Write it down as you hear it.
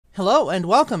Hello and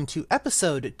welcome to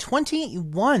episode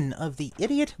 21 of the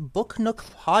Idiot Book Nook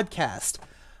podcast.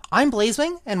 I'm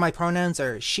Blazewing and my pronouns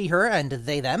are she, her, and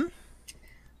they, them.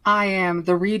 I am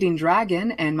the Reading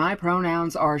Dragon and my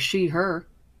pronouns are she, her.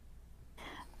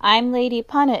 I'm Lady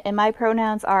Punnet and my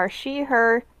pronouns are she,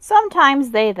 her,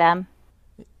 sometimes they, them.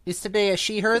 Is today a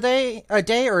she, her, day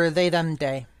or a they, them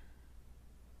day?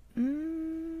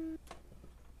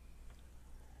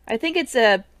 I think it's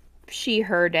a she,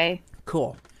 her day.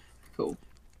 Cool.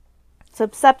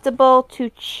 Susceptible to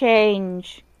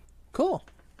change. Cool.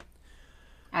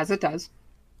 As it does.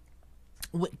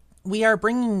 We are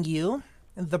bringing you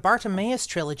the Bartimaeus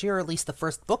Trilogy, or at least the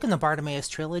first book in the Bartimaeus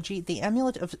Trilogy, the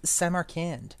Amulet of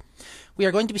Samarkand. We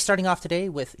are going to be starting off today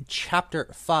with Chapter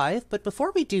 5, but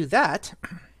before we do that,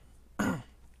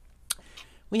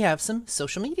 we have some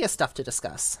social media stuff to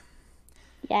discuss.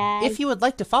 Yay. If you would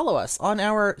like to follow us on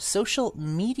our social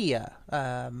media,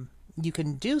 you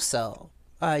can do so.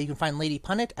 You can find Lady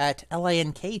Punnet at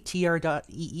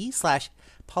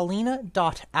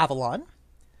linktr.ee/paulina.avalon.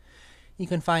 You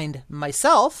can find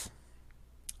myself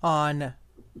on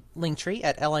Linktree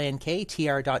at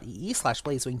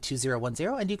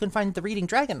linktr.ee/blazewing2010, and you can find the Reading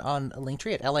Dragon on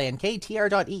Linktree at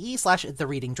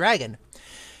linktr.ee/thereadingdragon.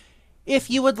 If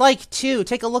you would like to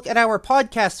take a look at our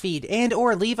podcast feed and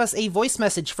or leave us a voice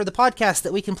message for the podcast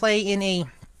that we can play in a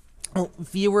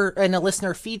viewer and a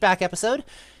listener feedback episode,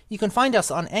 you can find us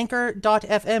on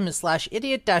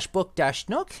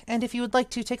anchor.fm/idiot-book-nook, and if you would like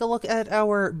to take a look at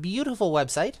our beautiful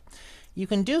website, you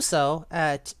can do so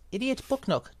at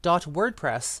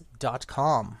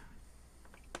idiotbooknook.wordpress.com.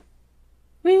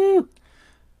 Woo!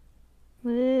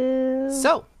 Woo.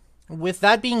 So, with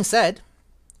that being said,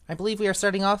 I believe we are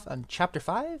starting off on Chapter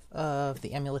 5 of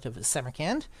the Amulet of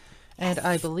Samarkand, and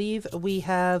I believe we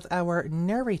have our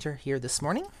narrator here this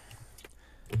morning.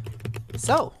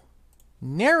 So,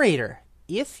 narrator,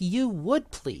 if you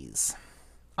would please.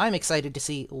 I'm excited to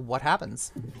see what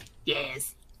happens.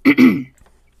 Yes. The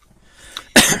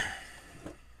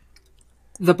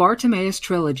Bartimaeus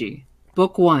Trilogy,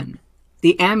 Book 1,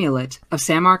 The Amulet of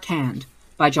Samarkand,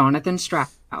 by Jonathan Stroud.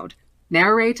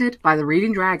 Narrated by the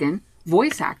Reading Dragon,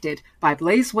 voice acted by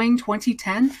Blazewing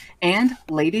 2010 and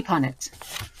Lady Punnet.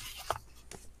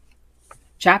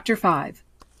 Chapter 5,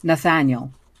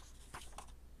 Nathaniel.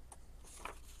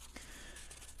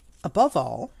 Above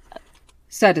all,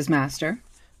 said his master,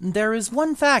 there is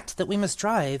one fact that we must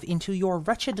drive into your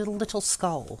wretched little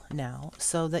skull now,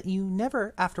 so that you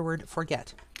never afterward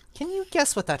forget. Can you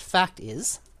guess what that fact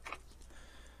is?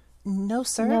 No,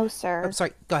 sir? No, sir. Oh,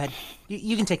 sorry, go ahead.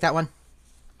 You can take that one.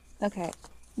 Okay.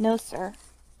 No, sir.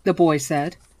 the boy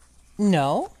said.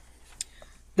 No?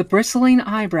 The bristling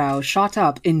eyebrows shot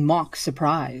up in mock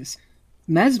surprise.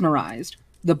 Mesmerized,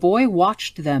 the boy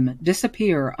watched them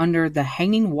disappear under the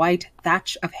hanging white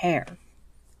thatch of hair.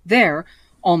 There,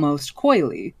 almost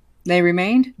coyly, they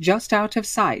remained just out of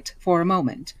sight for a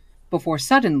moment, before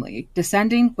suddenly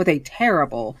descending with a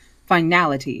terrible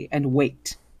finality and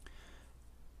weight.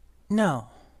 No.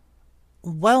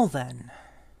 Well then,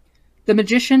 The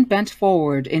magician bent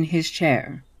forward in his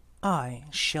chair. I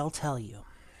shall tell you.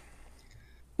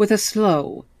 With a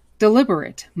slow,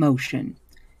 deliberate motion,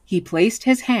 he placed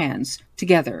his hands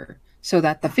together so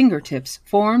that the fingertips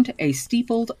formed a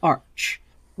steepled arch,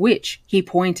 which he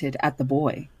pointed at the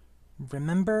boy.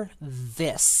 Remember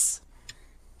this.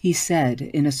 He said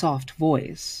in a soft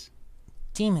voice.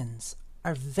 Demons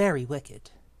are very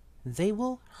wicked. They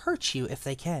will hurt you if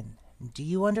they can. Do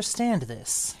you understand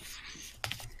this?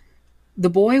 The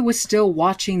boy was still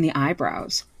watching the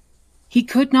eyebrows. He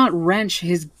could not wrench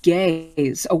his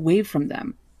gaze away from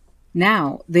them.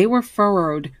 Now they were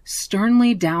furrowed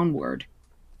sternly downward,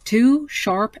 two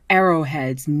sharp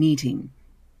arrowheads meeting.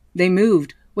 They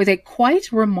moved with a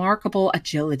quite remarkable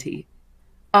agility.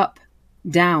 Up,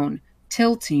 down,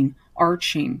 tilting,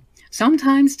 arching,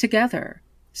 sometimes together,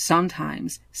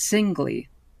 sometimes singly.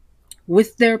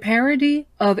 With their parody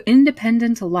of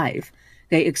independent life,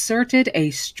 they exerted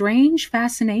a strange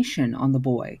fascination on the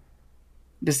boy.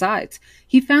 Besides,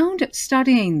 he found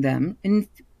studying them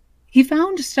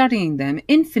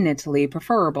infinitely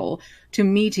preferable to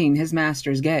meeting his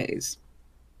master's gaze.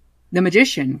 The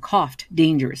magician coughed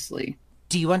dangerously.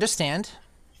 Do you understand?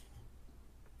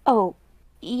 Oh,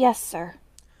 yes, sir.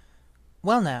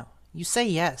 Well now, you say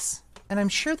yes, and I'm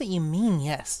sure that you mean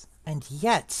yes, and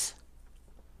yet...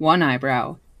 One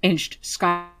eyebrow inched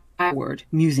skyward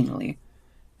musingly.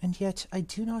 And yet I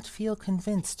do not feel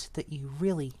convinced that you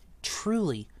really,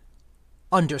 truly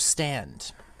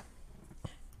understand.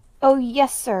 Oh,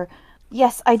 yes, sir.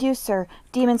 Yes, I do, sir.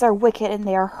 Demons are wicked and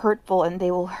they are hurtful, and they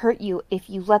will hurt you if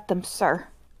you let them, sir.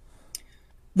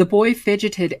 The boy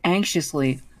fidgeted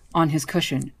anxiously on his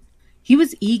cushion. He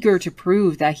was eager to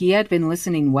prove that he had been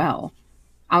listening well.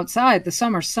 Outside, the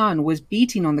summer sun was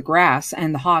beating on the grass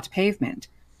and the hot pavement.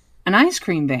 An ice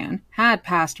cream van had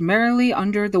passed merrily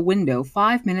under the window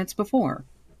 5 minutes before,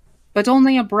 but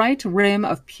only a bright rim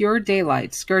of pure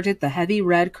daylight skirted the heavy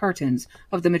red curtains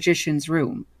of the magician's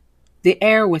room. The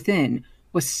air within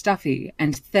was stuffy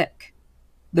and thick.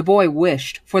 The boy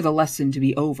wished for the lesson to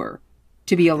be over,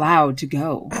 to be allowed to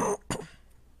go.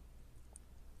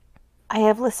 I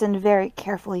have listened very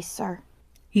carefully, sir,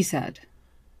 he said.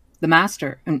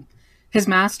 His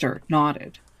master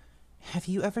nodded. Have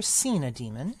you ever seen a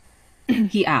demon?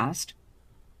 He asked.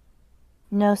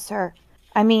 No, sir.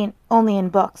 I mean, only in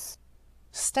books.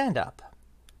 Stand up.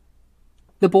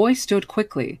 The boy stood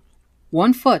quickly,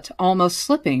 one foot almost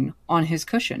slipping on his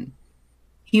cushion.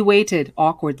 He waited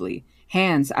awkwardly,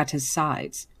 hands at his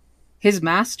sides. His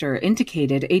master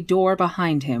indicated a door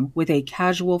behind him with a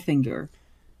casual finger.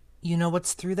 You know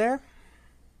what's through there?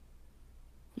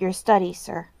 Your study,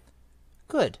 sir.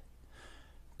 Good.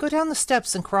 Go down the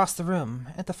steps and cross the room.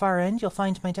 At the far end, you'll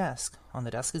find my desk. On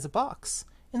the desk is a box.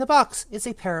 In the box is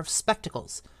a pair of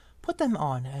spectacles. Put them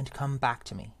on and come back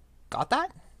to me. Got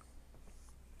that?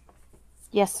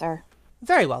 Yes, sir.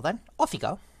 Very well, then. Off you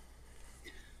go.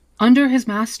 Under his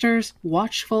master's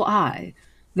watchful eye,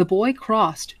 the boy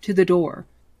crossed to the door,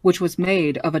 which was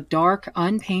made of a dark,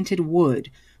 unpainted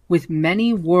wood with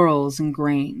many whorls and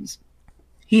grains.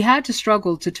 He had to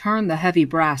struggle to turn the heavy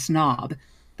brass knob,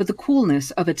 but the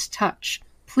coolness of its touch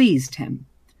pleased him.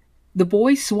 The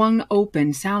door swung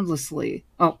open soundlessly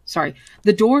on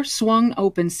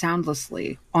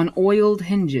oiled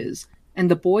hinges, and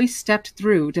the boy stepped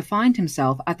through to find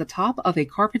himself at the top of a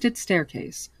carpeted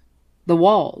staircase. The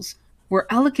walls were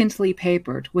elegantly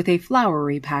papered with a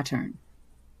flowery pattern.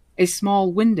 A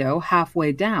small window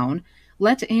halfway down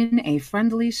let in a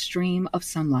friendly stream of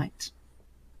sunlight.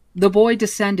 The boy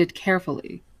descended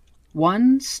carefully,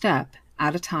 one step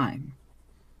at a time.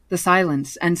 The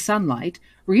silence and sunlight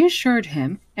reassured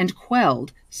him and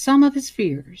quelled some of his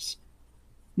fears.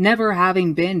 Never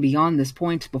having been beyond this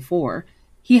point before,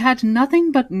 he had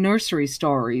nothing but nursery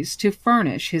stories to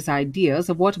furnish his ideas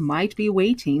of what might be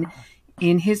waiting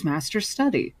in his master's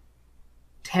study.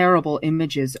 Terrible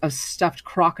images of stuffed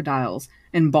crocodiles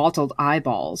and bottled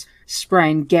eyeballs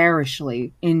sprang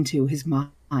garishly into his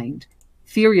mind.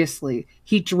 Furiously,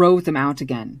 he drove them out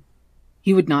again.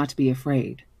 He would not be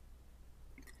afraid.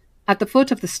 At the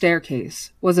foot of the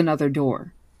staircase was another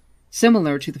door,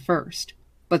 similar to the first,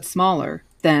 but smaller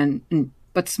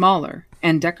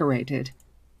and decorated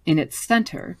in its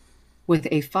center with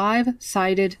a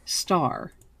 5-sided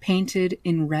star painted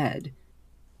in red.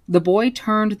 The boy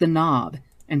turned the knob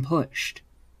and pushed.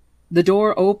 The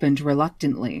door opened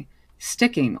reluctantly,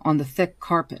 sticking on the thick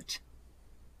carpet.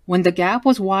 When the gap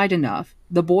was wide enough,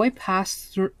 the boy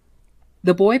passed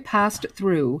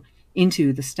through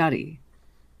into the study.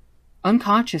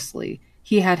 Unconsciously,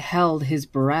 he had held his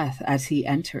breath as he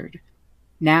entered.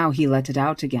 Now he let it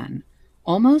out again,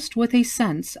 almost with a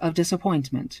sense of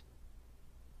disappointment.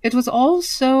 It was all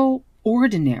so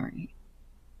ordinary.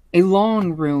 A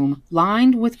long room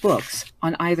lined with books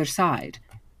on either side.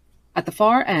 At the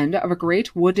far end of a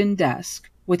great wooden desk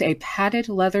with a padded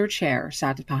leather chair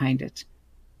sat behind it.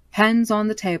 Pens on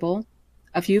the table,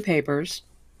 a few papers,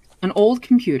 an old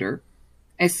computer,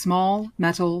 a small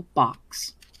metal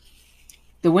box.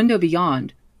 The window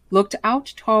beyond looked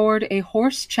out toward a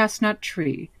horse-chestnut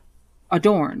tree,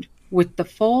 adorned with the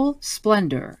full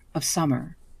splendor of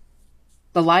summer.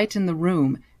 The light in the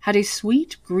room had a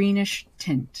sweet greenish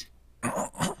tint.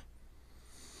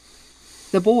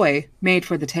 The boy made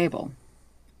for the table.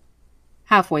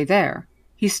 Halfway there,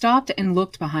 he stopped and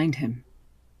looked behind him.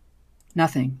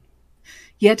 Nothing.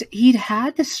 Yet he'd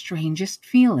had the strangest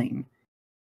feeling.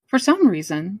 For some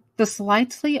reason, the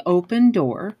slightly open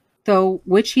door, though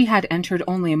which he had entered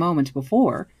only a moment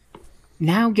before,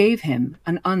 now gave him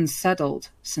an unsettled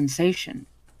sensation.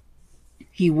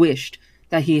 He wished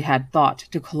that he had thought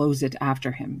to close it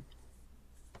after him.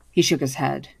 He shook his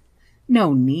head.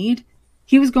 No need.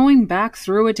 He was going back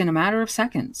through it in a matter of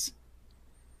seconds.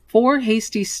 4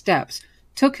 hasty steps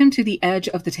took him to the edge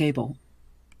of the table.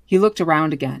 He looked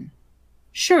around again.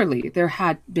 Surely there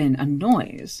had been a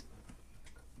noise.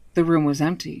 The room was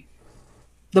empty.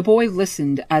 The boy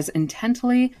listened as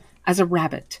intently as a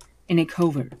rabbit in a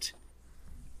covert.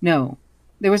 No,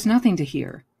 there was nothing to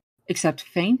hear, except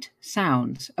faint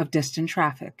sounds of distant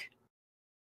traffic.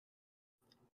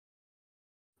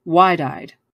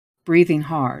 Wide-eyed, breathing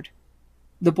hard,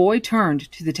 the boy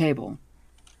turned to the table.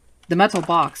 The metal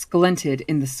box glinted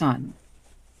in the sun.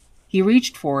 He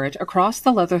reached for it across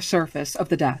the leather surface of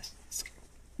the desk.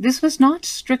 This was not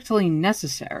strictly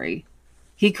necessary.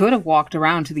 He could have walked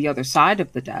around to the other side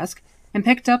of the desk and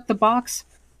picked up the box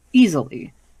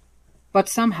easily. But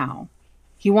somehow,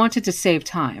 he wanted to save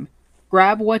time,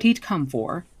 grab what he'd come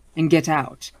for, and get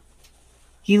out.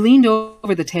 He leaned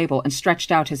over the table and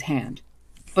stretched out his hand,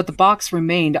 but the box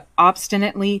remained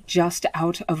obstinately just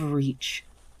out of reach.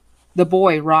 The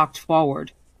boy rocked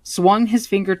forward, swung his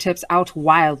fingertips out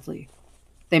wildly.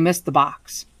 They missed the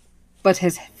box, but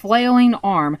his flailing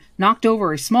arm knocked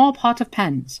over a small pot of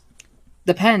pens.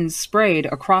 The pens sprayed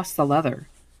across the leather.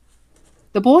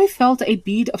 The boy felt a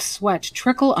bead of sweat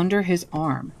trickle under his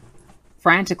arm.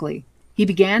 Frantically, he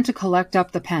began to collect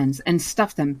up the pens and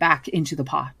stuff them back into the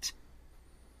pot.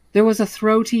 There was a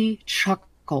throaty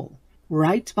chuckle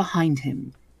right behind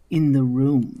him in the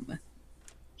room.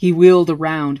 He wheeled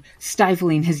around,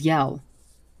 stifling his yell.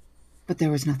 But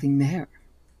there was nothing there.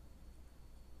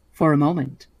 For a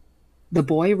moment, the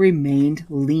boy remained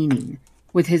leaning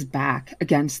with his back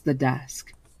against the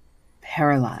desk,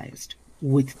 paralyzed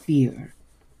with fear.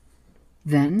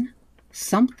 Then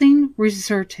something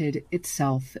reasserted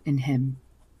itself in him.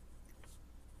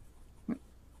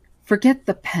 Forget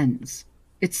the pens,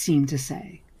 it seemed to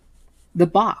say. The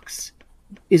box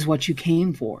is what you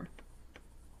came for.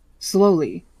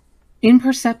 Slowly,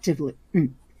 imperceptibly,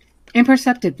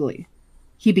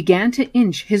 he began to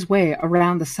inch his way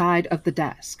around the side of the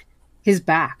desk, his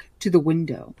back to the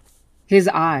window, his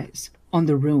eyes on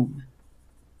the room.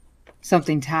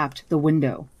 Something tapped the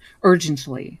window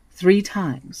urgently 3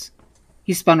 times.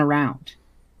 He spun around.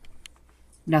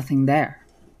 Nothing there.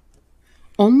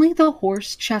 Only the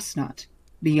horse chestnut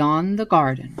beyond the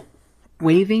garden,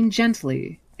 waving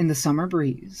gently in the summer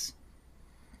breeze.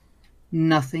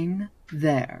 Nothing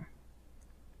there.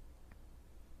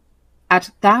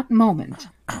 At that moment,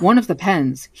 one of the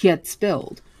pens he had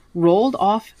spilled rolled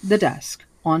off the desk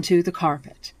onto the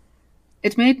carpet.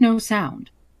 It made no sound,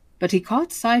 but he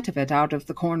caught sight of it out of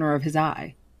the corner of his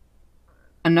eye.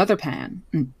 Another pen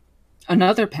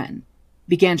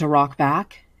began to rock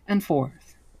back and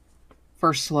forth,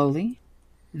 first slowly,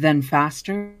 then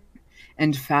faster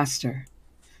and faster.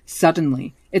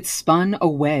 Suddenly, it spun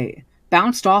away,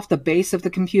 bounced off the base of the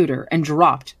computer, and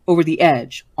dropped over the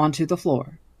edge onto the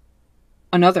floor.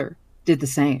 Another did the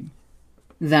same,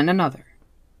 then another.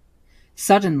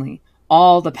 Suddenly,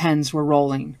 all the pens were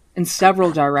rolling in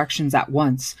several directions at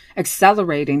once,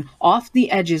 accelerating off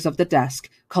the edges of the desk,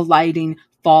 colliding,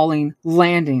 falling,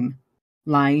 landing,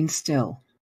 lying still.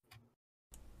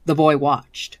 The boy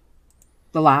watched.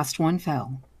 The last one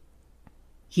fell.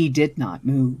 He did not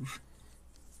move.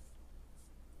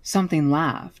 Something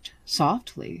laughed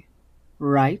softly,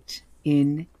 right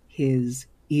in his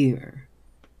ear.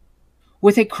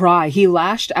 With a cry, he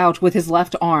lashed out with his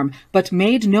left arm, but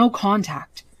made no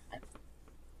contact.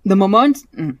 The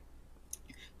momentum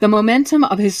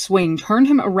of his swing turned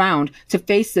him around to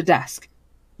face the desk.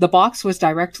 The box was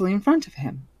directly in front of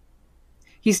him.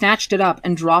 He snatched it up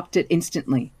and dropped it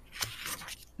instantly.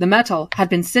 The metal had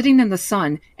been sitting in the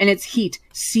sun, and its heat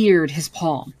seared his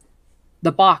palm.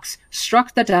 The box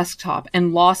struck the desktop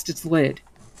and lost its lid.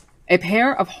 A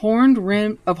pair of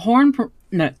horn-rimmed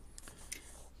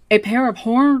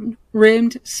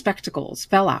spectacles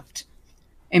fell out.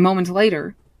 A moment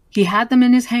later, he had them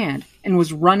in his hand and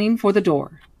was running for the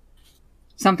door.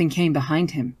 Something came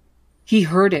behind him. He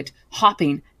heard it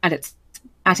hopping at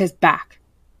his back.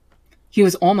 He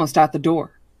was almost at the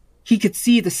door. He could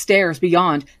see the stairs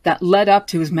beyond that led up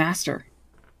to his master.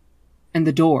 And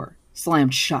the door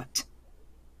slammed shut.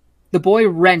 The boy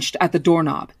wrenched at the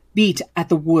doorknob, beat at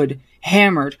the wood,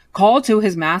 hammered, called to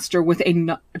his master with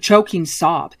a choking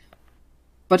sob,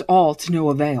 but all to no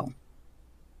avail.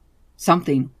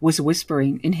 Something was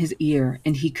whispering in his ear,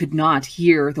 and he could not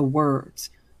hear the words.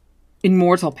 In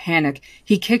mortal panic,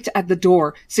 he kicked at the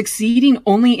door, succeeding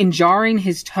only in jarring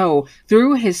his toe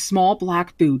through his small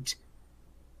black boot.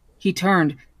 He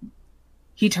turned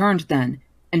then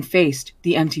and faced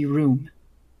the empty room.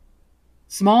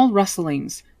 Small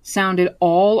rustlings sounded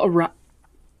all around.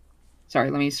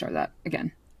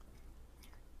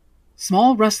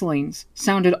 Small rustlings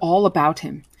sounded all about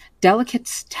him,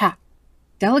 delicate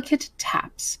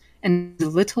taps and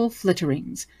little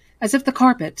flitterings, as if the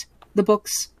carpet, the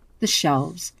books, the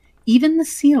shelves, even the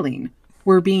ceiling,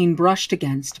 were being brushed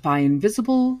against by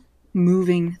invisible,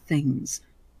 moving things.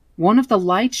 One of the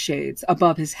light shades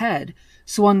above his head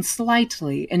swung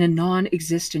slightly in a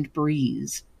non-existent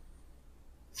breeze.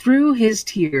 Through his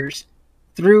tears,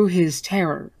 through his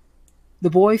terror, the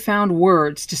boy found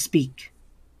words to speak.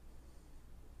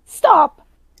 "Stop!"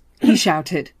 he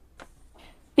shouted.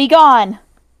 "Begone!"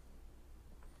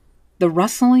 The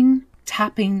rustling,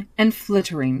 tapping, and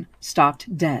flittering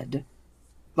stopped dead.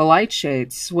 The light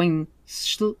shades swing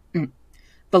slowed,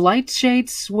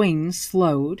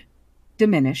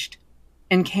 diminished,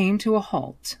 and came to a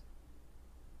halt.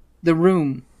 The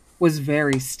room was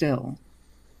very still.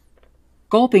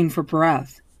 Gulping for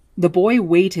breath, the boy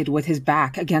waited with his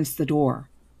back against the door,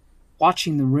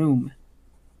 watching the room.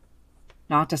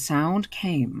 Not a sound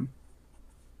came.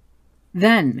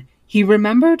 Then he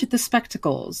remembered the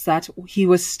spectacles that he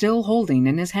was still holding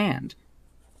in his hand.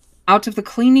 Out of the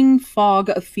clinging fog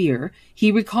of fear, he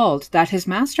recalled that his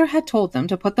master had told them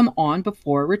to put them on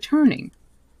before returning.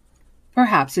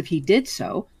 Perhaps if he did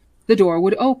so, the door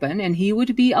would open and he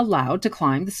would be allowed to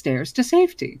climb the stairs to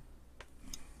safety.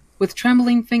 With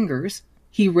trembling fingers,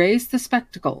 he raised the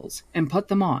spectacles and put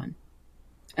them on,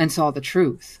 and saw the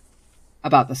truth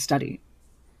about the study.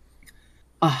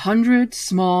 100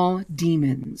 small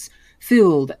demons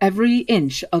filled every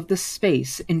inch of the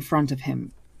space in front of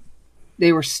him.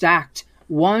 They were stacked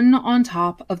one on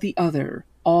top of the other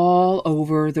all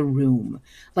over the room,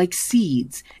 like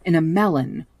seeds in a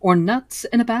melon or nuts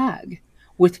in a bag,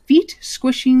 with feet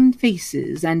squishing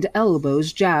faces and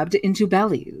elbows jabbed into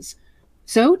bellies.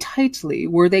 So tightly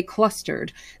were they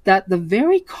clustered that the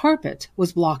very carpet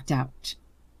was blocked out.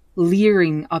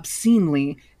 Leering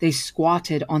obscenely, they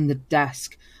squatted on the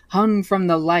desk, hung from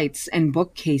the lights and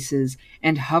bookcases,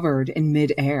 and hovered in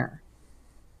mid-air.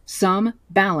 Some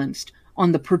balanced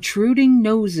on the protruding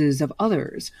noses of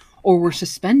others, or were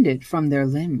suspended from their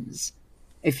limbs.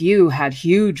 A few had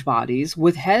huge bodies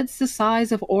with heads the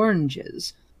size of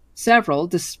oranges. Several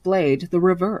displayed the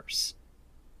reverse.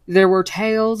 There were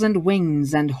tails and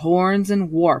wings and horns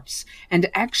and warps and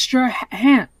extra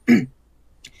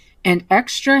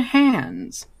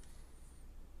hands,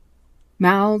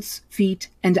 mouths, feet,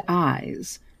 and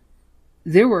eyes.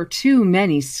 There were too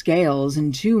many scales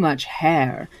and too much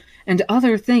hair, and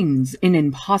other things in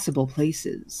impossible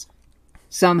places.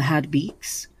 Some had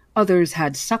beaks, others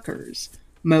had suckers,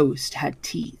 most had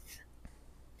teeth.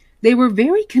 They were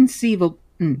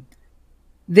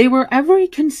every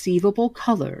conceivable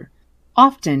color,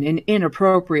 often in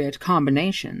inappropriate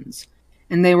combinations,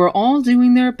 and they were all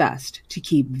doing their best to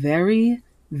keep very,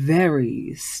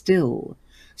 very still,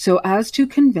 so as to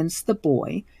convince the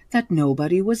boy that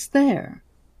nobody was there.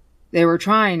 They were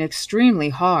trying extremely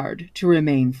hard to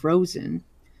remain frozen,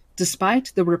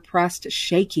 despite the repressed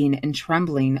shaking and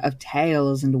trembling of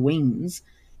tails and wings,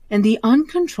 and the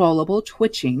uncontrollable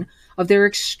twitching of their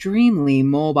extremely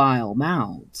mobile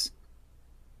mouths.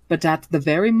 But at the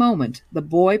very moment the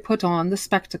boy put on the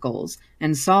spectacles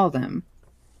and saw them,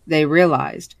 they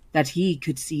realized that he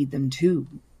could see them too.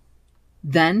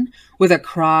 Then, with a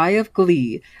cry of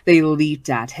glee, they leaped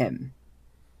at him.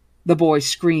 The boy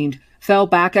screamed, fell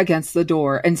back against the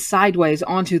door, and sideways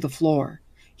onto the floor.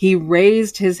 He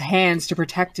raised his hands to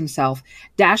protect himself,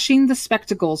 dashing the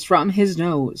spectacles from his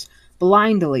nose.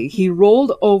 Blindly, he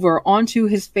rolled over onto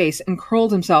his face and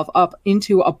curled himself up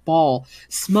into a ball,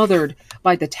 smothered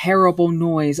by the terrible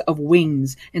noise of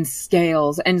wings and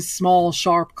scales and small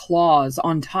sharp claws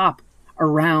on top,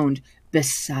 around,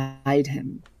 beside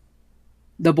him.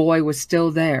 The boy was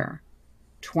still there,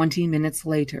 20 minutes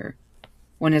later,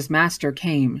 when his master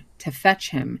came to fetch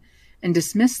him and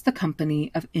dismiss the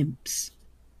company of imps.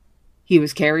 He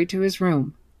was carried to his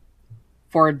room.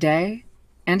 For a day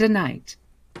and a night,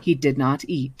 he did not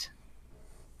eat.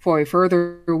 For a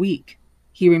further week,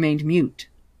 he remained mute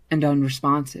and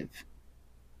unresponsive.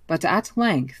 But at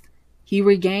length, he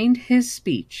regained his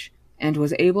speech and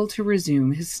was able to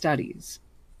resume his studies.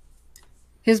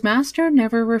 His master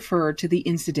never referred to the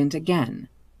incident again,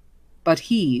 but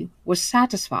he was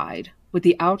satisfied with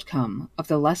the outcome of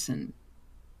the lesson.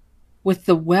 With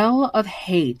the well of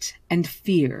hate and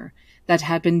fear that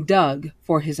had been dug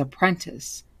for his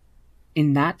apprentice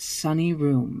in that sunny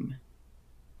room.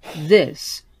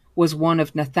 This was one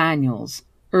of Nathaniel's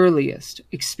earliest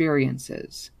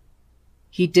experiences.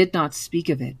 He did not speak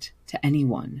of it to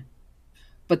anyone,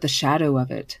 but the shadow of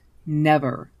it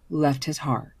never left his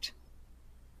heart.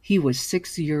 He was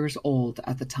 6 years old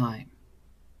at the time.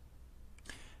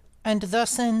 And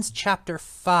thus ends chapter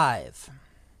 5.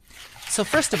 So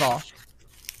first of all,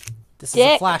 this is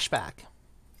a flashback.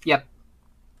 Yep.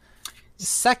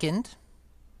 Second,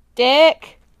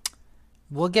 Dick.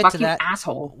 we'll get Fucking to that.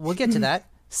 asshole. We'll get to that.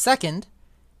 Second,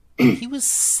 he was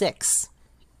 6.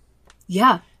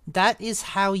 Yeah. That is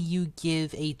how you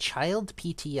give a child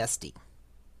PTSD.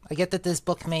 I get that this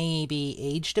book may be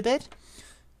aged a bit,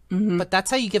 but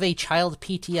that's how you give a child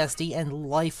PTSD and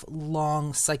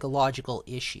lifelong psychological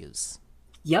issues.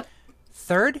 Yep.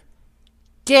 Third,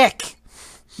 Dick.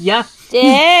 Yeah.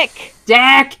 Dick.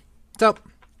 Dick. So,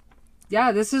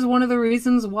 yeah, this is one of the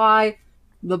reasons why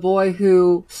the boy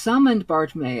who summoned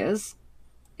Bartimaeus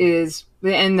is,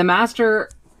 and the master,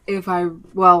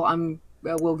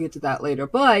 we'll get to that later,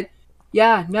 but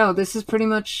yeah, no, this is pretty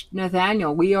much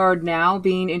Nathaniel. We are now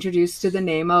being introduced to the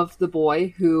name of the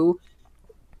boy who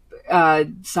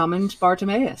summoned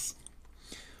Bartimaeus.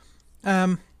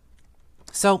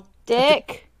 So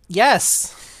Dick.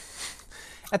 yes,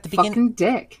 at the beginning, Fucking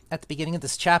dick. at the beginning of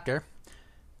this chapter,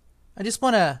 I just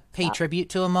want to pay tribute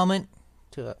to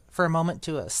for a moment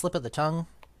to a slip of the tongue.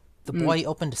 The boy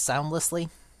opened soundlessly.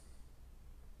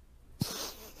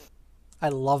 I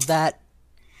love that.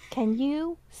 Can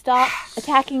you stop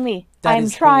attacking me? That I'm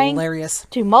is trying hilarious.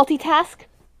 to multitask.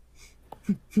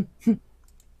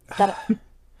 Stop it.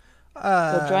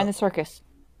 Go join the circus.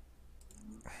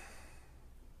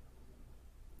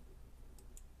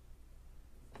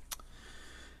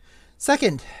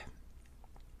 Second,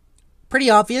 pretty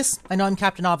obvious. I know I'm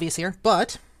Captain Obvious here,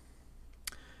 but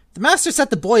the master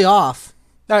set the boy up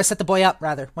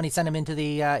rather when he sent him into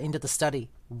the study.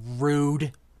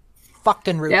 Rude,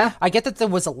 fucking rude. Yeah. I get that there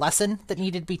was a lesson that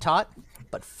needed to be taught,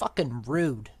 but fucking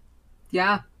rude.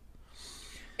 Yeah.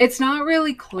 It's not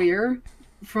really clear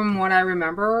from what I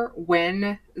remember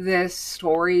when this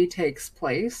story takes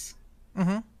place.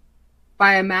 Mm-hmm. But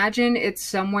I imagine it's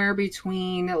somewhere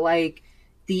between like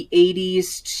the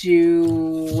 80s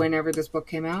to whenever this book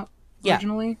came out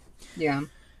originally. Yeah.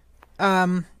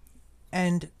 And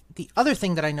the other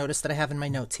thing that I noticed that I have in my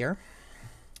notes here,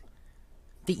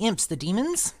 the imps, the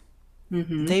demons,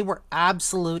 they were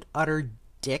absolute utter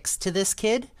dicks to this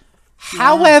kid. Yeah.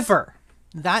 However,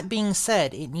 that being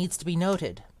said, it needs to be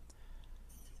noted,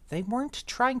 they weren't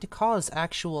trying to cause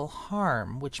actual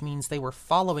harm, which means they were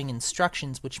following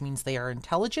instructions, which means they are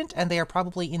intelligent, and they are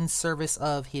probably in service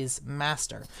of his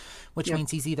master, which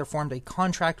means he's either formed a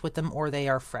contract with them or they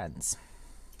are friends.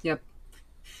 Yep.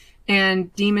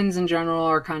 And demons in general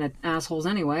are kind of assholes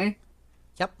anyway.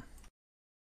 Yep.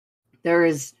 There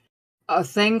is a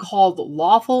thing called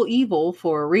lawful evil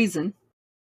for a reason.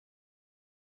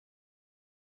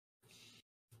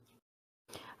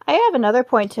 I have another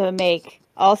point to make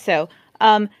also.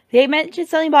 They mentioned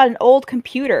something about an old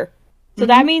computer. So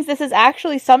that means this is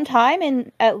actually sometime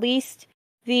in at least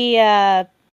the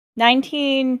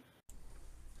 1980s?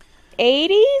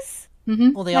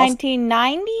 Well,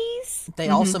 1990s? They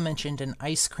also mentioned an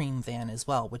ice cream van as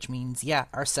well, which means,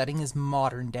 our setting is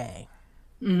modern day.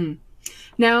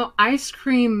 Now, ice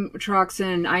cream trucks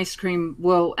and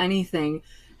anything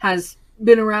has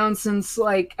been around since,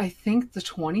 like, I think the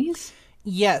 20s?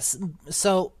 Yes,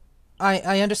 so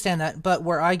I understand that, but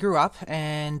where I grew up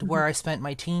and where I spent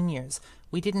my teen years,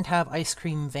 we didn't have ice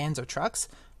cream vans or trucks.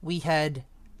 We had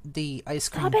the ice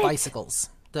cream bicycles,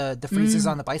 the freezers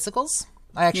on the bicycles.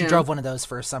 I actually drove one of those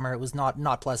for a summer. It was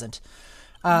not pleasant.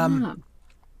 But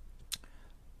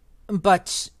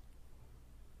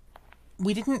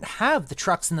we didn't have the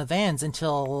trucks and the vans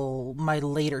until my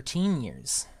later teen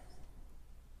years.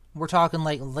 We're talking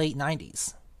like late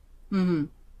 90s.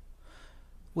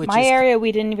 My area,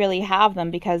 we didn't really have them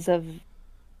because of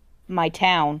my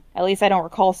town. At least I don't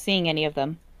recall seeing any of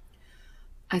them.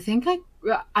 I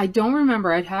don't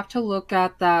remember. I'd have to look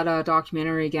at that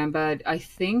documentary again, but I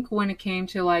think when it came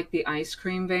to like the ice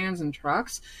cream vans and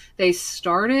trucks, they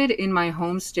started in my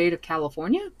home state of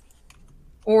California.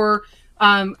 Or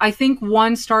I think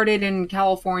one started in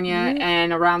California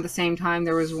and around the same time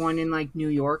there was one in like New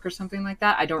York or something like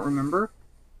that. I don't remember.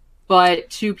 But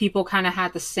two people kind of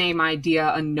had the same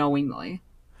idea unknowingly.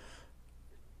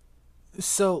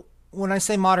 So when I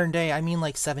say modern day, I mean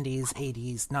like 70s,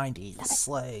 80s, 90s.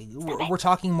 Like we're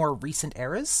talking more recent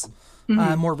eras,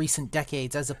 more recent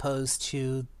decades, as opposed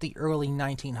to the early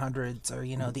 1900s or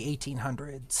the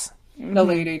 1800s. The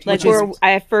late 1800s. Like where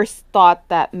I first thought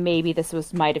that maybe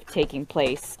this might have taken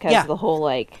place because of the whole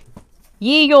like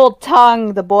ye old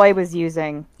tongue the boy was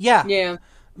using. Yeah.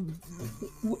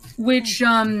 Which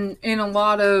in a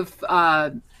lot of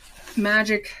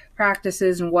magic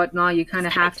practices and whatnot, you kind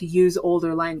of have to use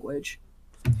older language.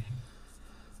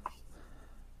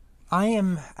 I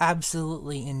am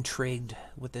absolutely intrigued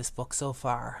with this book so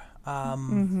far. I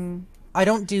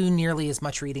don't do nearly as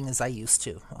much reading as I used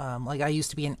to. I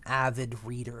used to be an avid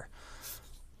reader.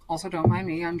 Also, don't mind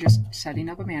me. I'm just setting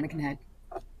up a mannequin head.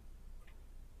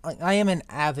 I am an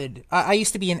avid... I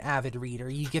used to be an avid reader.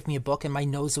 You give me a book and my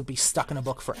nose would be stuck in a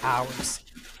book for hours.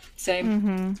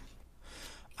 Same.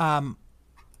 It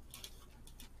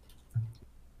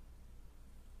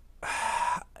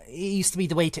used to be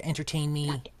the way to entertain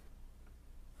me.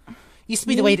 Used to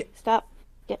be the way to... Stop.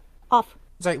 Get off.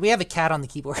 Sorry, we have a cat on the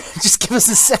keyboard. Just give us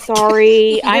a second.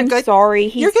 Sorry, You're I'm good. sorry.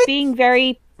 You're He's good. being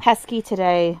very pesky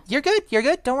today. You're good. You're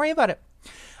good. Don't worry about it.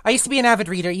 I used to be an avid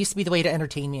reader. It used to be the way to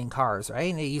entertain me in cars,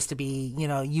 right? And it used to be,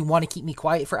 you want to keep me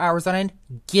quiet for hours on end?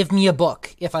 Give me a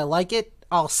book. If I like it,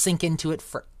 I'll sink into it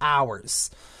for hours.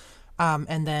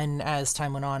 And then as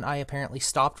time went on, I apparently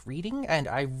stopped reading, and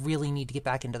I really need to get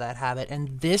back into that habit.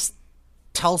 And this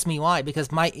tells me why, because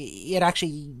it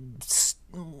actually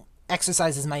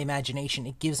exercises my imagination.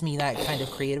 It gives me that kind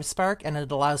of creative spark, and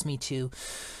it allows me to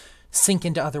sink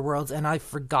into other worlds, and I've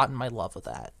forgotten my love of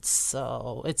that.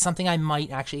 So it's something I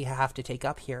might actually have to take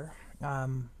up here.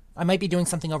 I might be doing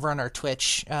something over on our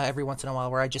Twitch every once in a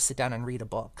while where I just sit down and read a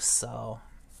book. So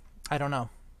I don't know.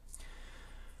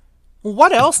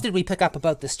 What else did we pick up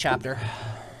about this chapter?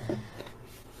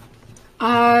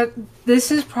 This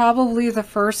is probably the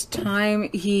first time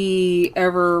he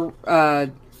ever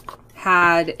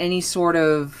had any sort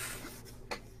of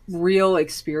real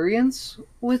experience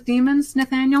with demons,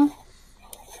 Nathaniel.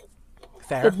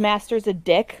 Fair. The master's a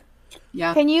dick.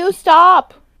 Yeah. Can you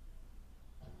stop?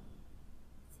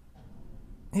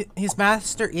 His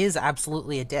master is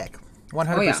absolutely a dick.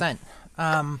 100%.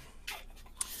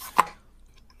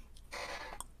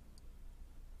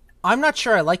 I'm not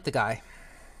sure I like the guy.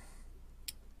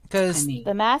 Because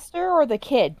The master or the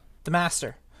kid? the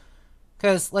master.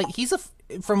 Because,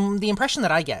 from the impression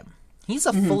that I get, he's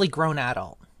a fully grown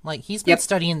adult. Like, he's been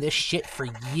studying this shit for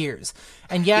years.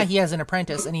 And yeah, he has an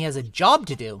apprentice and he has a job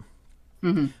to do.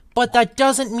 But that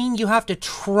doesn't mean you have to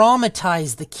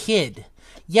traumatize the kid.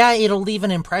 Yeah, it'll leave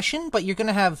an impression, but you're going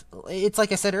to have, it's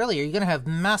like I said earlier, you're going to have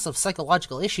massive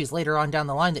psychological issues later on down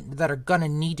the line that are going to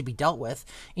need to be dealt with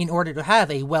in order to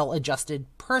have a well-adjusted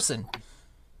person.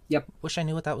 Yep. Wish I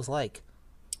knew what that was like.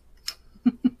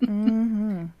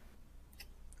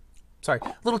 Sorry,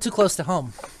 a little too close to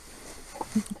home.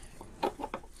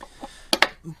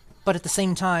 But at the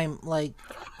same time, like,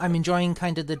 I'm enjoying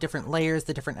kind of the different layers,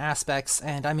 the different aspects,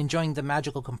 and I'm enjoying the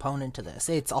magical component to this.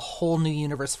 It's a whole new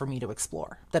universe for me to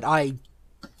explore that I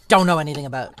don't know anything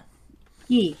about.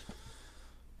 Yeah.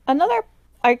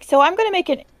 So I'm going to make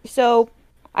it. So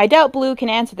I doubt Blue can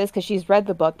answer this because she's read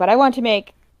the book, but I want to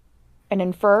make an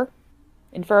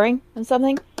inferring on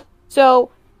something. So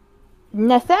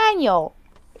Nathaniel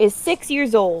is 6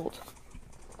 years old,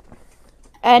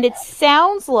 and it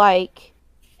sounds like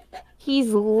he's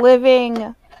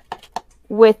living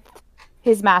with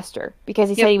his master because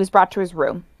he said he was brought to his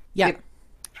room. Yeah. Yep.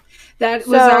 That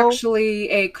was actually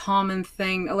a common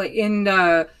thing. Like in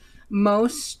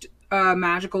most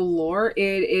magical lore,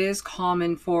 it is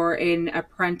common for an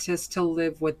apprentice to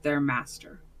live with their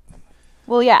master.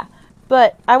 Well, yeah.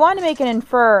 But I want to make an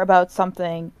infer about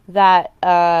something that...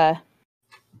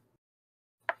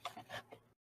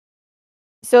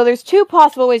 So there's two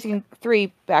possible ways,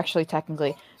 three actually,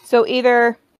 technically. So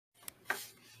either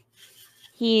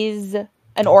he's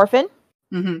an orphan.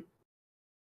 Mm-hmm.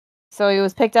 So he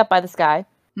was picked up by this guy.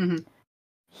 Mm-hmm.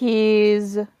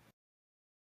 He's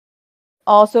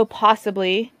also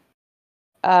possibly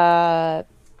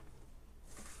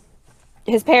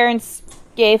his parents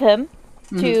gave him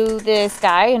to this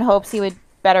guy in hopes he would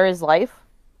better his life.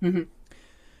 Mm-hmm.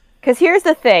 Because here's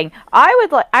the thing.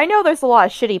 I know there's a lot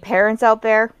of shitty parents out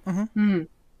there. Mm-hmm.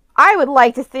 I would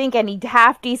like to think any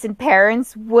half-decent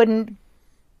parents wouldn't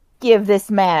give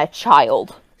this man a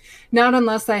child. Not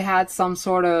unless they had some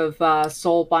sort of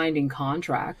soul-binding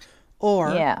contract.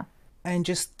 Or, yeah. And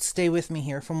just stay with me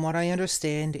here, from what I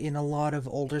understand in a lot of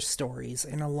older stories,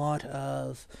 in a lot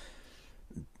of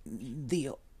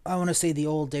I want to say the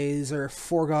old days or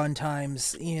foregone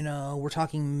times, we're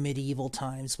talking medieval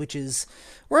times, which is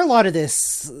where a lot of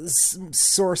this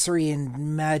sorcery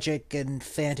and magic and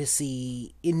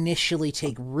fantasy initially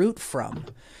take root from.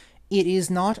 It was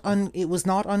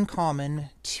not uncommon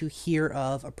to hear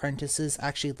of apprentices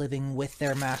actually living with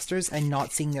their masters and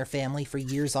not seeing their family for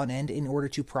years on end in order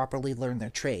to properly learn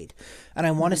their trade. And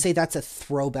I want to say that's a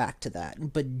throwback to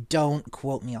that, but don't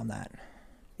quote me on that.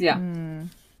 Yeah.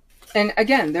 And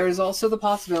again, there is also the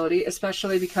possibility,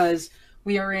 especially because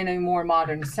we are in a more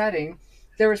modern setting,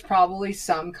 there is probably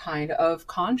some kind of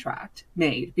contract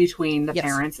made between the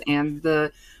parents and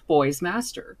the boy's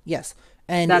master. Yes.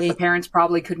 And that the parents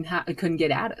probably couldn't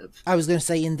get out of. I was going to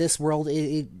say, in this world,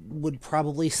 it would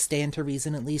probably stand to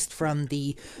reason, at least from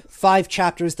the 5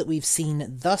 chapters that we've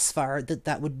seen thus far,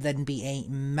 that would then be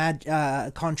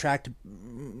a contract,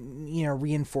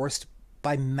 reinforced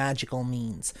by magical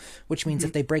means, which means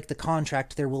if they break the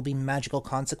contract, there will be magical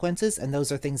consequences, and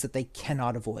those are things that they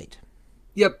cannot avoid.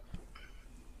 Yep.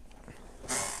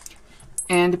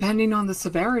 And depending on the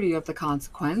severity of the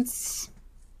consequence,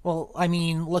 Well, I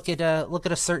mean, look at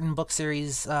a certain book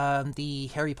series, the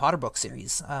Harry Potter book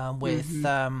series, with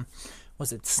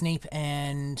was it Snape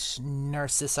and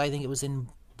Narcissa? I think it was in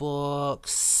book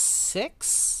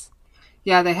 6.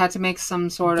 Yeah, they had to make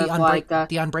some sort of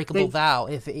The unbreakable vow.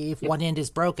 If one end is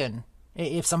broken,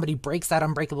 if somebody breaks that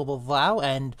unbreakable vow,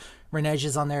 and Renege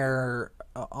is on the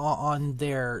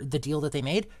deal that they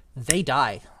made, they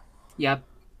die. Yep.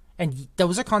 And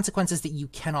those are consequences that you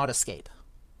cannot escape.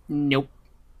 Nope.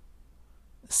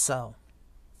 So,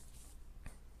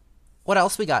 what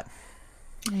else we got?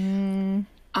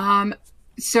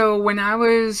 So when I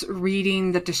was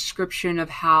reading the description of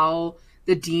how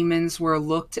the demons were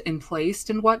looked and placed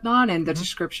and whatnot, and the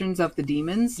descriptions of the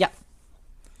demons, Yeah.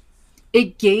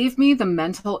 it gave me the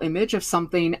mental image of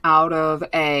something out of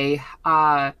a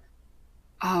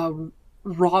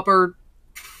Robert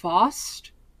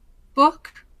Faust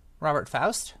book. Robert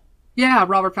Faust? Yeah,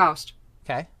 Robert Faust.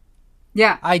 Okay.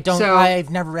 Yeah. I've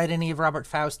never read any of Robert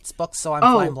Faust's books, so I'm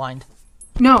flying blind.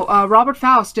 No, Robert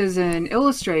Faust is an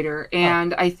illustrator,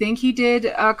 and I think he did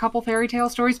a couple fairy tale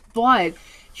stories, but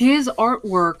his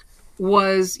artwork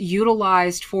was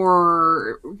utilized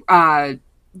for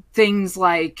things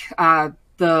like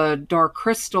the Dark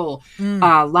Crystal,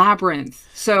 Labyrinth.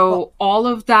 So all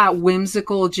of that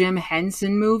whimsical Jim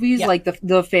Henson movies, like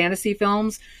the fantasy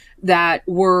films that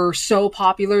were so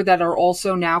popular that are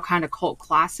also now kind of cult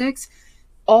classics,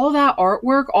 all that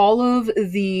artwork, all of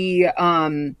the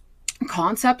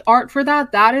concept art for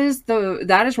that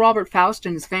is Robert Faust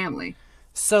and his family.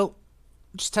 So,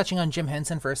 just touching on Jim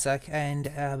Henson for a sec,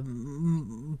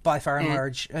 and by far and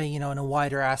large, in a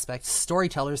wider aspect,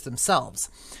 storytellers themselves.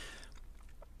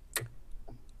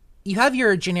 You have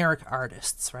your generic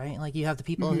artists, right? Like you have the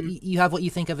people, you have what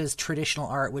you think of as traditional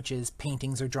art, which is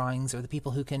paintings or drawings, or the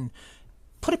people who can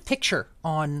put a picture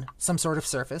on some sort of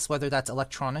surface, whether that's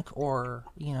electronic or,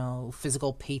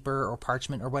 physical paper or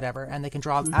parchment or whatever, and they can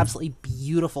draw absolutely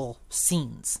beautiful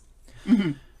scenes.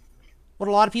 What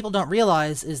a lot of people don't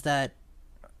realize is that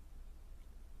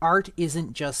art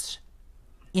isn't just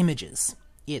images.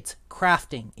 It's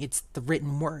crafting. It's the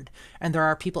written word. And there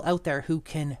are people out there who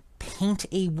can paint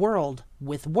a world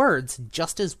with words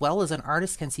just as well as an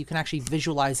artist can, so you can actually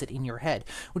visualize it in your head,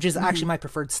 which is actually my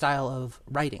preferred style of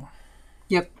writing.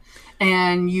 Yep.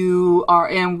 And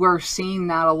we're seeing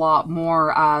that a lot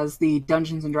more as the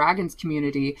Dungeons and Dragons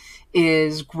community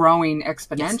is growing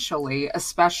exponentially,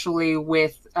 especially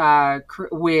with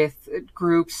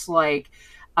groups like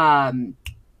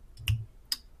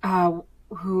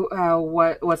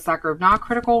what's that group? Not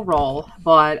Critical Role,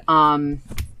 but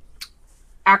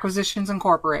Acquisitions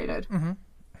Incorporated.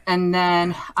 And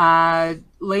then,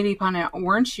 Lady Pundit,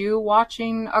 weren't you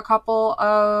watching a couple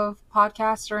of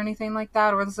podcasts or anything like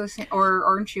that, or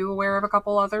aren't you aware of a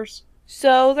couple others?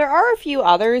 So there are a few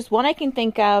others. One I can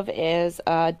think of is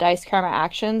Dice Karma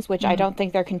Actions, which I don't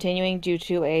think they're continuing due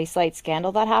to a slight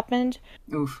scandal that happened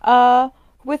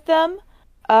with them.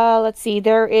 Let's see,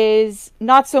 there is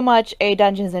not so much a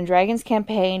Dungeons and Dragons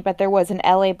campaign, but there was an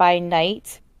LA by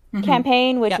Night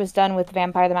campaign, which was done with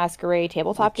Vampire the Masquerade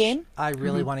tabletop game. I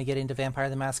really want to get into Vampire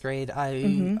the Masquerade.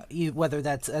 Whether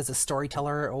that's as a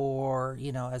storyteller or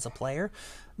as a player,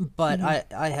 but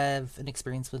I have an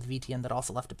experience with VTN that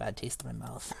also left a bad taste in my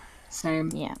mouth. Same.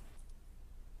 Yeah.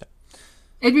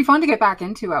 It'd be fun to get back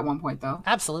into at one point, though.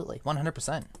 Absolutely,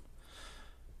 100%.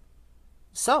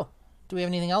 So, do we have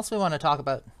anything else we want to talk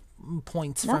about?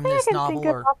 Points Nothing from this I can novel,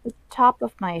 think of off the top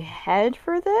of my head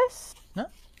for this. No?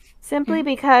 Simply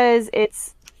because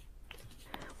it's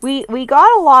we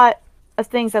got a lot of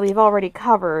things that we've already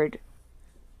covered,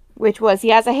 which was he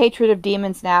has a hatred of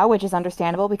demons now, which is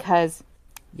understandable because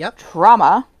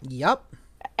trauma. Yep.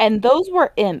 And those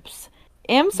were imps.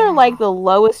 Imps are like the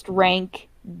lowest rank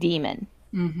demon.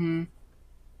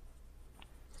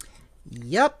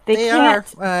 Yep, they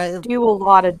can't do a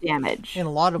lot of damage. In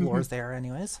a lot of lores they are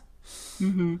anyways.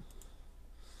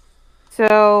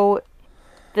 So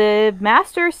the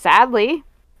master, sadly,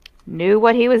 knew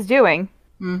what he was doing.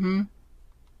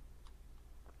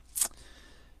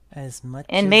 As much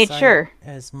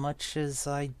as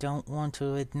I don't want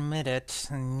to admit it,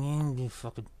 you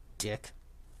fucking dick.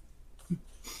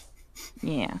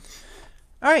 Yeah.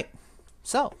 Alright,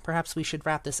 so perhaps we should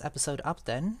wrap this episode up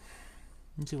then.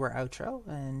 Do our outro,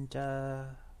 and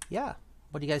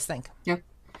what do you guys think? Yeah.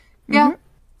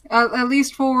 At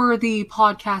least for the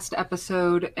podcast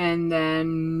episode, and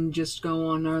then just go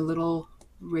on our little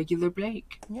regular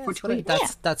break. Yeah,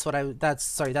 that's what I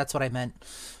meant.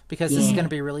 Because this is going to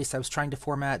be released, I was trying to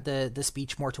format the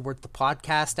speech more towards the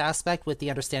podcast aspect, with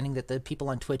the understanding that the people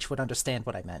on Twitch would understand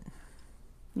what I meant.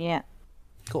 Yeah.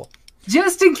 Cool.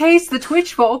 just in case the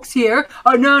Twitch folks here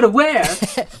are not aware,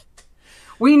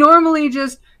 we normally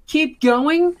just keep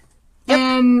going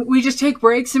and we just take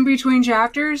breaks in between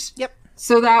chapters. Yep.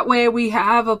 So that way we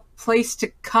have a place to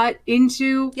cut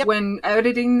into when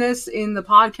editing this in the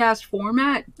podcast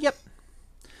format. Yep.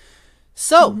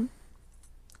 So,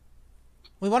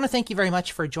 we want to thank you very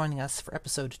much for joining us for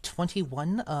episode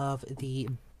 21 of the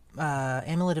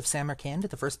Amulet of Samarkand,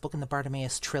 the first book in the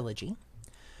Bartimaeus Trilogy.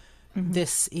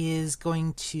 This is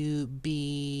going to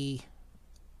be...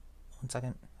 One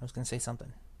second. I was going to say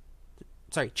something.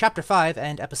 Sorry, chapter 5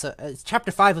 and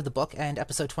chapter 5 of the book and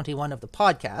episode 21 of the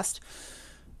podcast.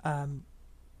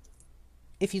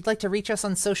 If you'd like to reach us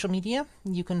on social media,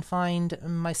 you can find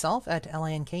myself at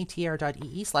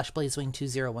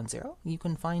linktr.ee/blazewing2010. You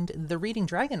can find The Reading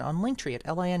Dragon on Linktree at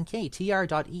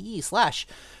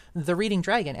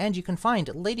linktr.ee/thereadingdragon. And you can find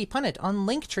Lady Punnet on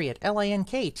Linktree at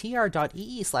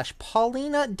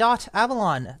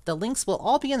linktr.ee/paulina.avalon. The links will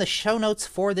all be in the show notes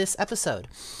for this episode.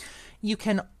 You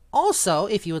can also,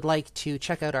 if you would like to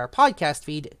check out our podcast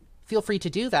feed, feel free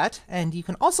to do that. And you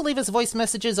can also leave us voice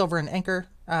messages over in Anchor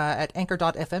at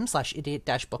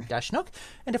anchor.fm/idiot-book-nook.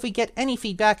 And if we get any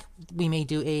feedback, we may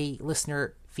do a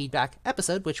listener feedback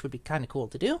episode, which would be kind of cool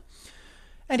to do.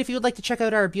 And if you would like to check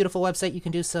out our beautiful website, you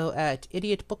can do so at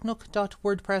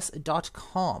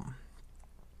idiotbooknook.wordpress.com.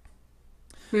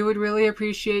 We would really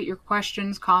appreciate your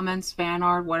questions, comments, fan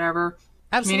art, whatever.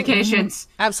 Absolutely. Communications.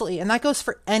 Absolutely. And that goes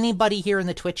for anybody here in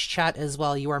the Twitch chat as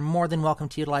well. You are more than welcome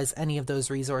to utilize any of those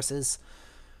resources.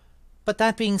 But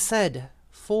that being said,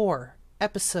 for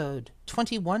episode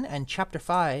 21 and chapter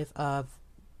 5 of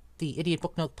the Idiot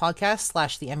Book Nook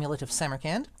podcast / the Amulet of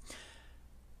Samarkand,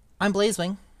 I'm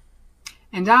Blazewing.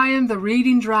 And I am the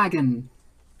Reading Dragon.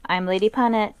 I'm Lady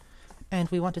Punnet. And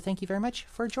we want to thank you very much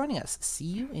for joining us. See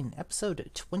you in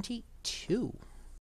episode 22.